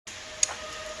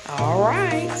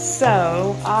Alright,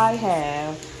 so I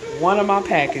have one of my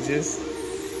packages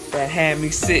that had me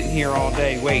sitting here all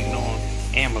day waiting on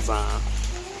Amazon.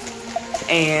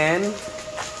 And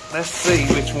let's see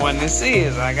which one this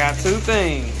is. I got two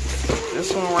things.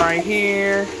 This one right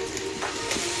here.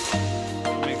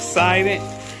 I'm excited.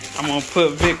 I'm going to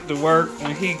put Vic to work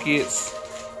when he gets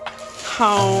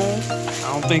home.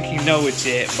 I don't think he know it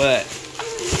yet, but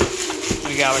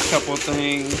we got a couple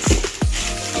things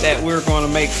that we're going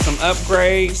to make some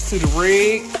upgrades to the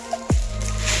rig.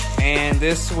 And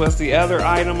this was the other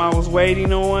item I was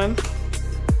waiting on.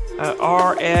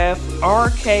 RKF.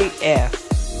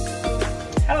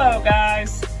 Hello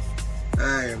guys.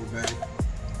 Hi everybody.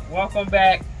 Welcome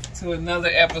back to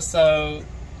another episode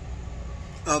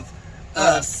of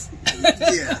us.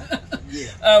 Yeah.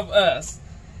 Of us.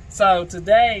 So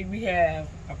today we have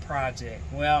a project.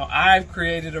 Well, I've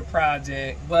created a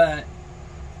project, but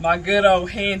my good old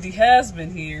handy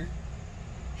husband here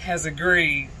has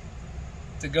agreed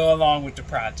to go along with the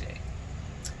project.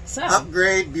 So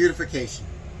upgrade beautification.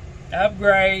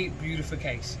 Upgrade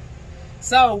beautification.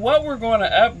 So what we're going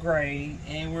to upgrade,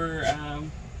 and we're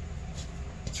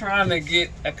trying to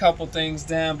get a couple things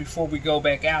done before we go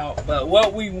back out. But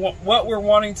what we're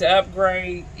wanting to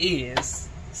upgrade is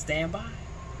stand by.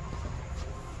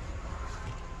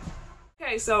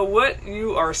 Okay, so what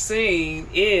you are seeing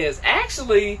is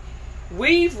actually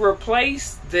we've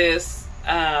replaced this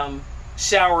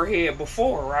shower head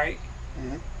before, right?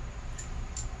 Mm-hmm.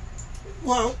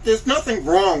 Well, there's nothing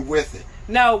wrong with it.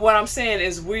 No, what I'm saying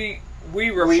is we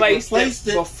replaced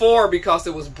it before because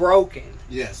it was broken.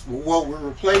 Yes. Well, we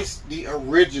replaced the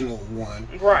original one.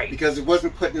 Right. Because it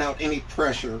wasn't putting out any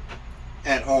pressure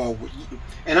at all.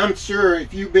 And I'm sure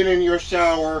if you've been in your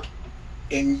shower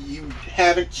and you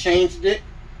haven't changed it,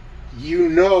 you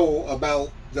know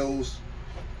about those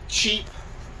cheap,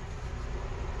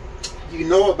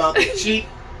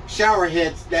 shower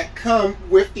heads that come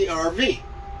with the RV.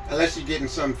 Unless you're getting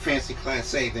some fancy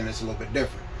Class A, then it's a little bit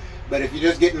different. But if you're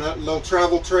just getting a little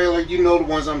travel trailer, you know the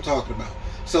ones I'm talking about.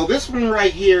 So this one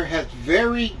right here has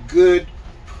very good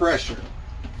pressure.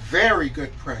 Very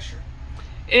good pressure.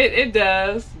 It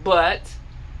does, but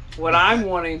what I'm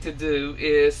wanting to do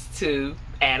is to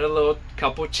add a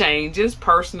couple changes,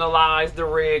 personalize the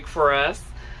rig for us.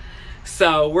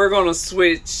 So we're going to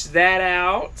switch that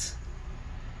out.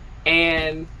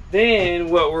 And then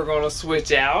what we're going to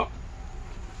switch out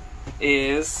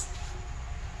is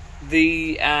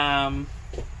the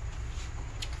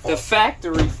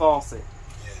factory faucet.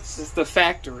 Yes. It's the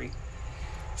factory.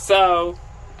 So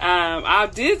I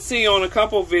did see on a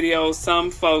couple videos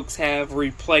some folks have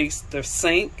replaced the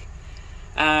sink.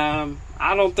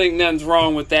 I don't think nothing's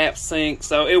wrong with that sink,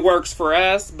 so it works for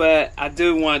us, but I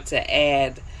do want to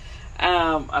add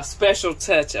a special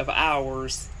touch of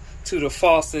ours to the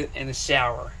faucet and the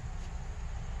shower.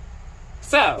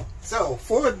 So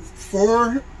for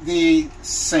the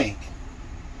sink,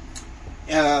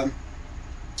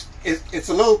 it's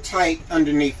a little tight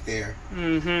underneath there.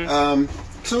 Mm-hmm.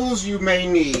 Tools you may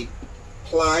need: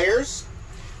 pliers,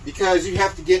 because you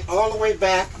have to get all the way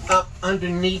back up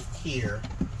underneath here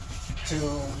to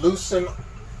loosen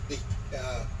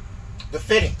the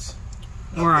fittings.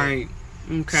 Right.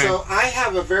 Okay. So I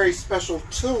have a very special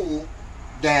tool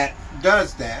that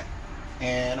does that,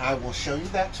 and I will show you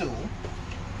that tool.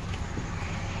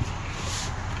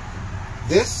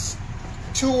 This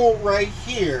tool right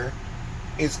here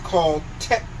is called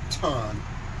Tekton.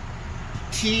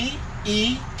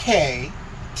 Tekton.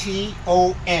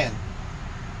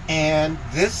 And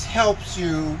this helps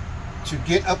you to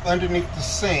get up underneath the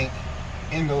sink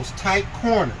in those tight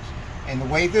corners. And the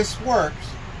way this works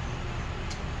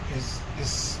is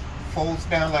folds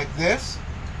down like this,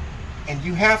 and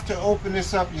you have to open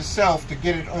this up yourself to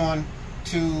get it on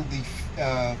to the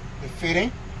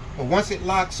fitting. But once it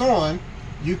locks on,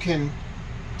 you can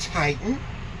tighten,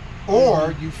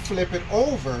 or you flip it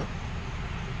over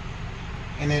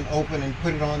and then open and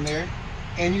put it on there,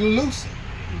 and you loosen.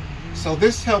 So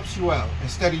this helps you out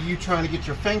instead of you trying to get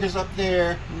your fingers up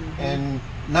there and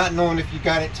not knowing if you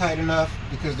got it tight enough,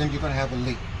 because then you're going to have a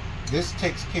leak. This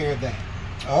takes care of that.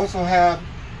 I also have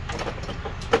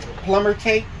plumber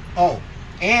tape. Oh,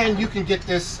 and you can get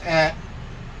this at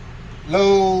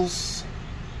Lowe's,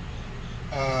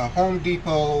 Home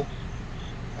Depot,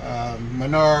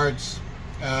 Menards.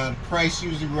 The price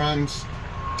usually runs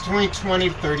between 20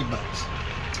 to 30 bucks.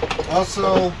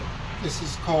 Also, this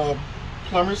is called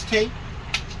plumber's tape,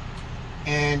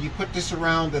 and you put this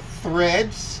around the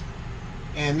threads,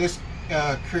 and this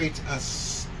creates a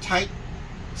tight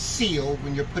seal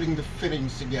when you're putting the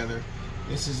fittings together.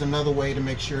 This is another way to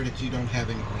make sure that you don't have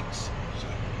any leaks. So.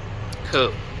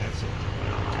 Cool. That's it.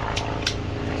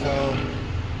 So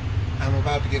I'm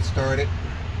about to get started.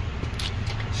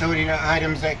 Show you the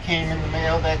items that came in the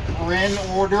mail that Corinne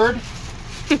ordered.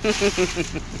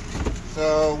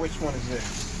 So which one is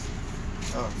this?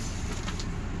 Oh.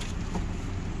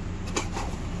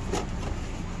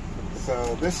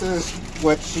 So this is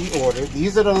what she ordered.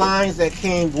 These are the lines that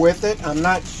came with it. I'm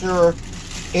not sure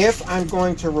if I'm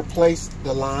going to replace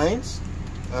the lines.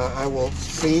 I will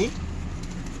see.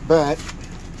 But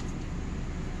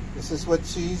this is what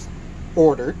she's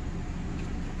ordered.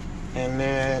 And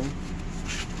then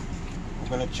I'm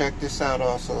going to check this out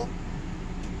also.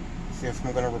 See if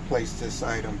I'm going to replace this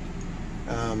item.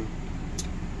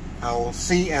 I will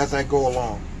see as I go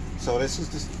along. So this is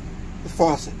the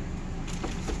faucet.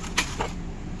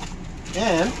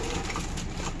 And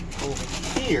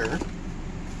over here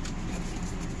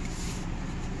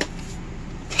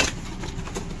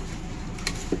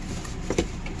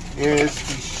is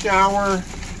the shower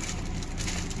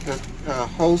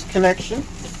hose connection,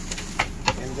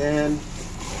 and then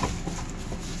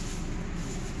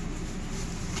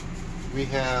we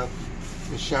have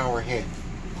the shower head.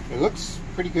 It looks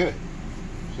pretty good,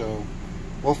 so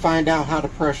we'll find out how the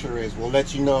pressure is. We'll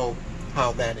let you know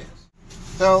how that is.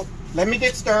 So let me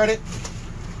get started,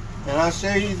 and I'll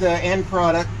show you the end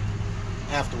product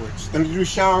afterwards. Going to do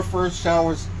shower first.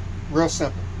 Shower's real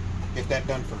simple. Get that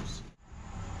done first.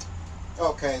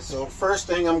 Okay, so the first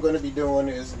thing I'm going to be doing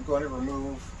is I'm going to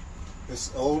remove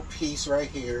this old piece right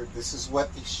here. This is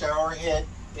what the shower head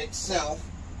itself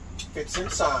fits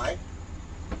inside.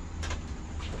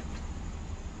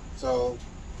 So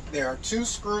there are 2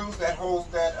 screws that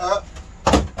hold that up,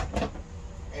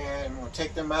 and we'll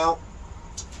take them out.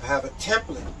 I have a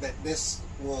template that this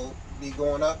will be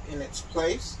going up in its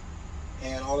place,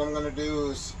 and all I'm going to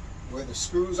do is where the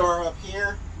screws are up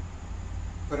here,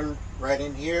 put them right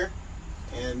in here,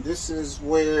 and this is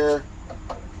where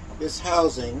this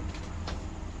housing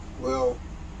will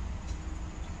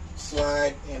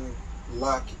slide and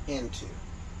lock into.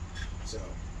 So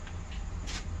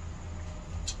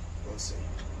we'll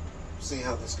see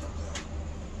how this comes out.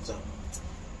 So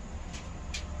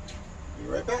be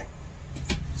right back.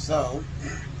 So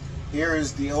here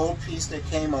is the old piece that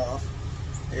came off.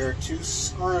 There are 2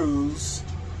 screws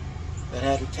that I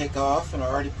had to take off, and I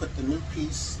already put the new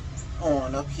piece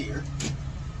on up here.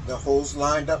 The holes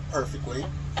lined up perfectly.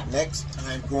 Next,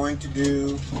 I'm going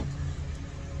to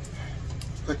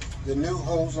put the new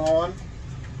hose on.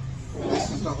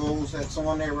 This is the hose that's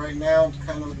on there right now. It's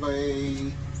kind of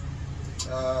a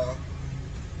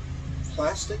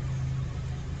plastic,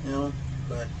 you know,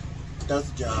 but it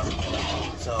does the job.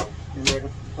 So I'm ready to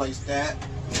place that,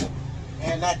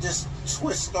 and that just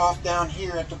twists off down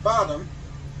here at the bottom,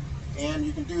 and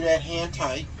you can do that hand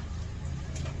tight.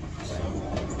 So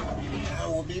I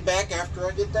will be back after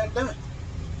I get that done.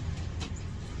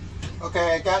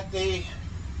 Okay, I got the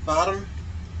bottom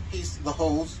piece of the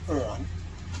hose on.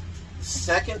 The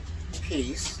second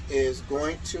piece is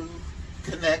going to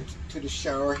connect to the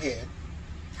shower head.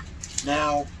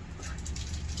 Now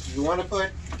you want to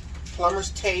put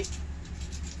plumber's tape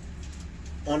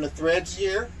on the threads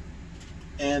here,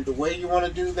 and the way you want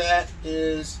to do that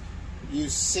is you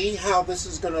see how this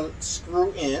is going to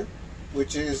screw in,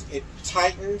 which is it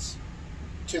tightens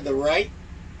to the right,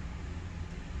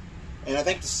 and I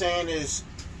think the saying is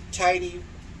tighty,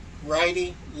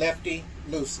 righty, lefty,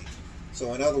 loosey.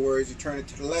 So in other words, you turn it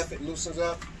to the left, it loosens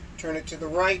up, turn it to the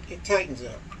right, it tightens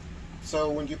up. So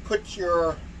when you put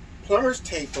your plumber's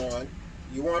tape on,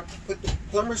 you want to put the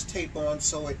plumber's tape on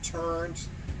so it turns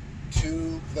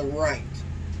to the right.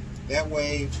 That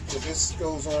way, if this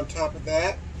goes on top of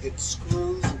that, it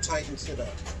screws and tightens it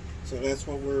up. So that's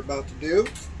what we're about to do.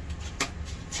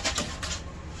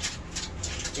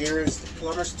 Here is the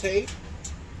plumber's tape,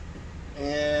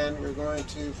 and we're going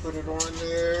to put it on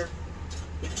there.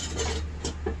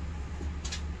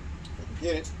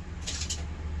 Get it,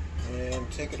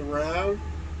 and take it around.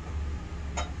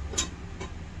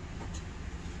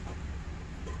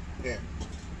 There.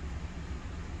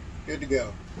 Good to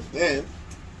go. Then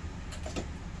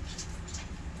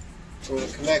we're going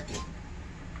to connect it.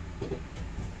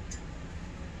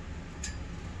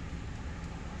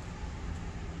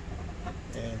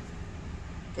 And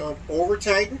don't over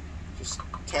tighten, just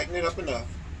tighten it up enough.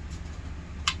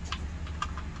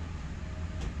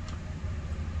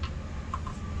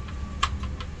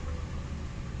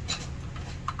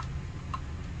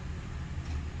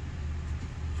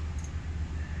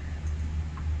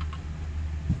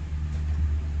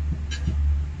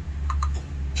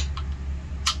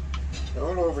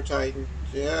 Don't over tighten,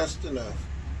 just enough.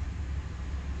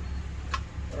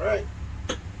 All right.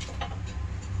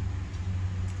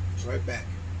 Right back.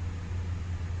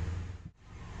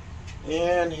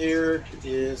 And here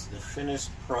is the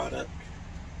finished product.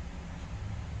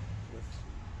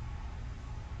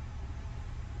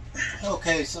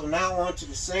 Okay, so now onto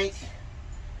the sink.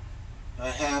 I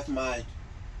have my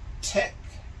Tekton,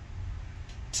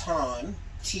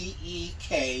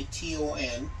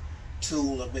 Tekton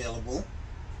tool available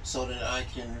so that I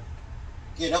can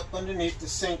get up underneath the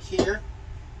sink here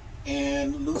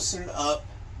and loosen up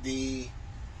the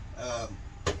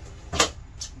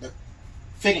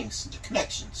fittings, the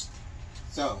connections.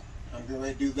 So I'm going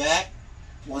to do that.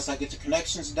 Once I get the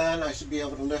connections done, I should be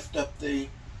able to lift up the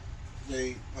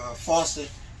faucet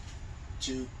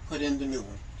to put in the new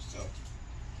one. So,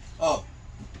 oh,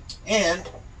 and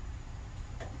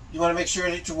you want to make sure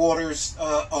that your water's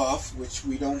off, which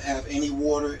we don't have any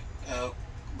water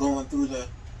going through the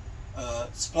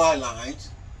supply lines.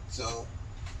 So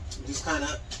just kind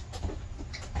of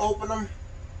open them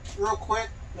real quick,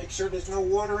 make sure there's no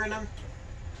water in them,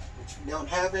 which we don't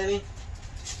have any,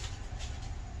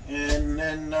 and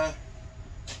then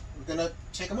we're gonna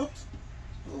take them out.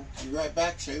 We'll be right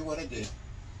back, show you what I did.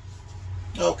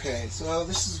 Okay, so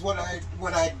this is what I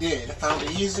did. I found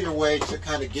an easier way to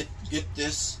kind of get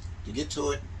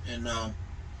to it, and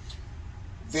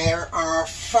there are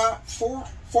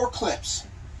four clips.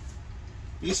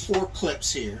 These 4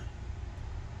 clips here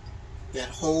that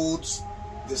holds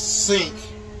the sink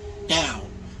down.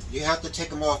 You have to take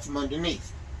them off from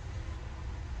underneath.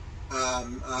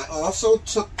 I also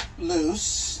took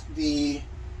loose the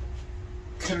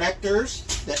connectors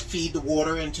that feed the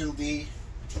water into the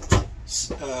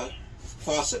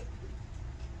faucet,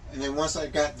 and then once I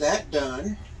got that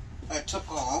done, I took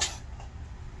off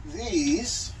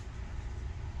these.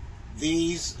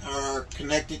 These are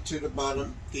connected to the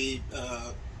bottom, the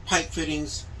pipe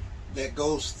fittings that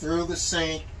goes through the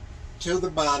sink to the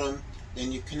bottom.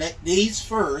 Then you connect these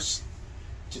first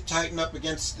to tighten up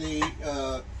against the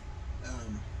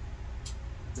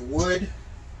wood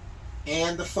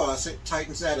and the faucet,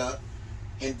 tightens that up,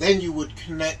 and then you would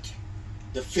connect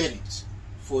the fittings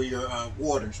for your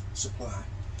water supply.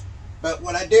 But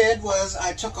what I did was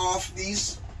I took off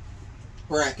these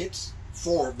brackets,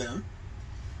 4 of them,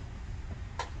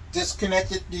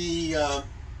 disconnected the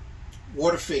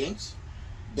water fittings,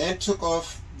 then took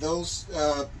off those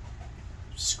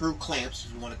screw clamps,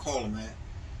 if you want to call them that.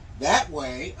 That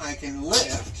way I can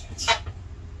lift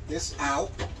this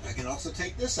out. I can also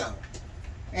take this out.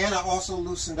 And I also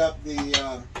loosened up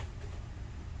the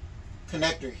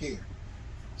connector here.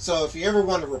 So if you ever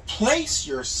want to replace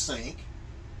your sink,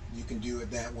 you can do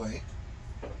it that way.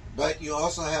 But you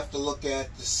also have to look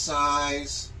at the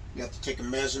size. You have to take a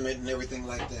measurement and everything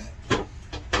like that.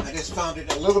 I just found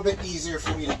it a little bit easier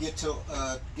for me to get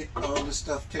all this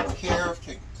stuff taken care of,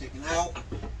 taken out.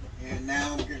 And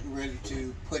now I'm getting ready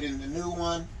to put in the new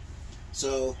one.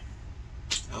 So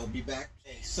I'll be back.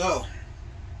 Okay, so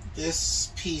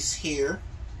this piece here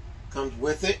comes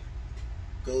with it,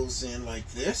 goes in like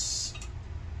this,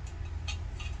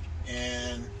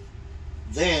 and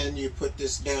then you put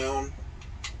this down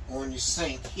on your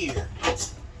sink here.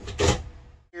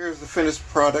 Here's the finished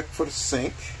product for the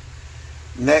sink.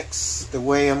 Next, the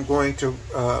way I'm going to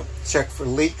check for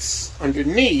leaks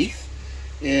underneath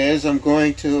is I'm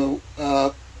going to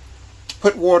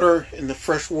put water in the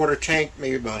fresh water tank,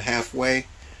 maybe about halfway,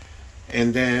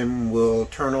 and then we'll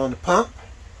turn on the pump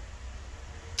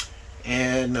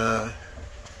and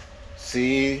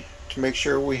see to make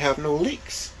sure we have no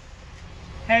leaks.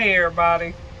 Hey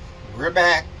everybody, we're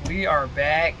back. We are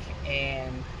back,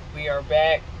 and we are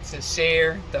back to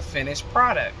share the finished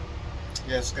product.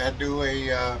 Yes, gotta do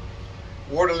a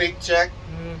water leak check,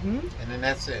 and then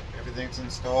that's it. Everything's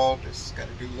installed. Just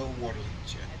gotta do a little water leak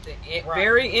check. At the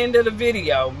very end of the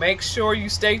video, make sure you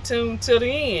stay tuned till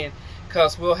the end,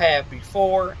 because we'll have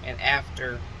before and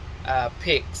after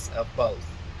pics of both.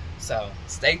 So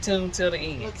stay tuned till the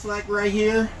end. Looks like right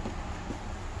here,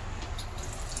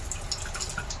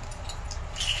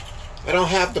 I don't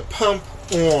have the pump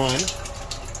on,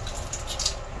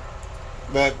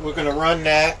 but we're going to run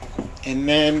that, and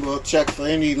then we'll check for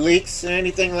any leaks or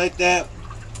anything like that.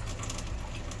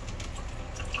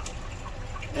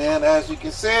 And as you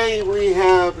can see, we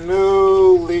have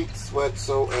no leaks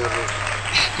whatsoever. Well,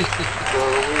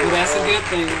 that's a good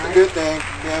thing, right? It's a good thing,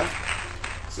 yeah.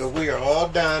 So we are all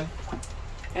done.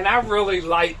 And I really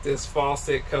like this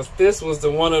faucet, because this was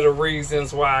one of the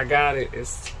reasons why I got it,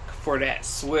 is for that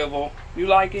swivel. You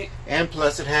like it? And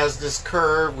plus it has this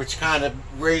curve which kind of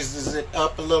raises it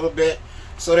up a little bit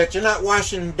so that you're not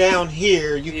washing down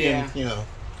here. You can, you know.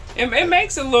 It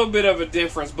makes a little bit of a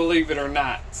difference, believe it or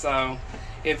not. So,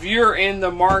 if you're in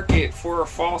the market for a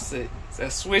faucet, a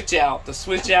switch out, the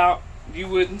switch out, you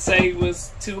wouldn't say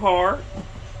was too hard?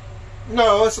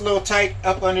 No, it's a little tight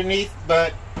up underneath,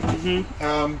 but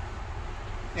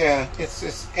yeah,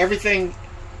 it's everything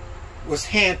was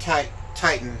hand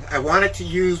tightened. I wanted to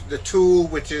use the tool,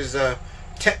 which is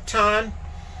Tecton,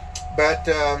 but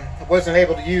I wasn't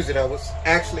able to use it. I was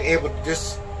actually able to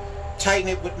just tighten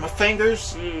it with my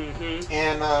fingers,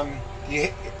 and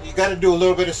you got to do a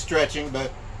little bit of stretching,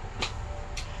 but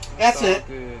that's it.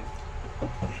 Good.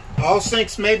 All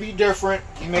sinks may be different.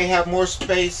 You may have more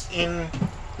space in,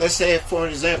 let's say, for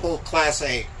example, Class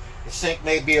A. The sink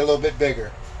may be a little bit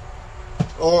bigger,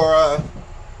 or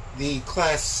the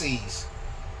Class C's.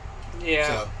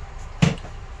 Yeah. So,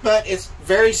 but it's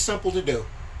very simple to do.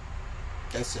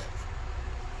 That's it.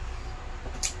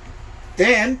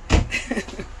 Then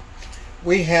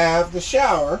we have the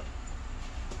shower,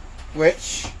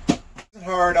 which isn't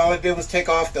hard. All I did was take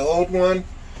off the old one.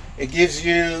 It gives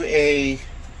you a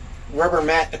rubber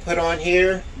mat to put on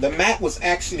here. The mat was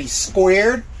actually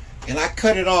squared, and I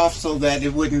cut it off so that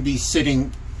it wouldn't be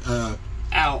sitting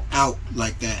out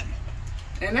like that.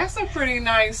 And that's a pretty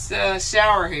nice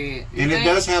shower head. And it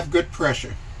does have good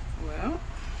pressure. Well,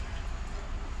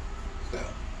 so.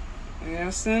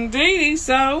 Yes, indeed.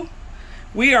 So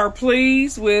we are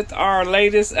pleased with our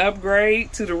latest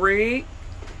upgrade to the rig.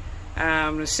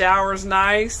 The shower's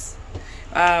nice.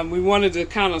 We wanted to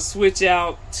kind of switch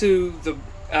out to the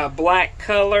black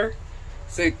color,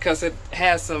 because it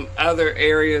has some other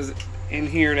areas in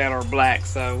here that are black,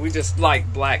 so we just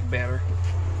like black better.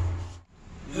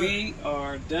 We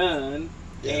are done.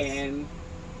 Yes. And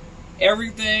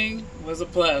everything was a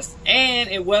plus, and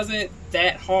it wasn't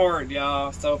that hard,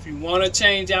 y'all. So if you want to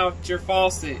change out your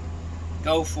faucet,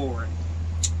 go for it.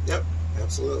 Yep,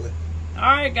 absolutely. All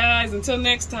right, guys, until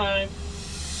next time.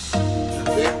 That's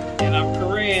it. And I'm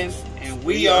Corinne, and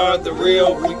we are the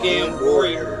Real Weekend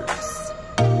Warriors.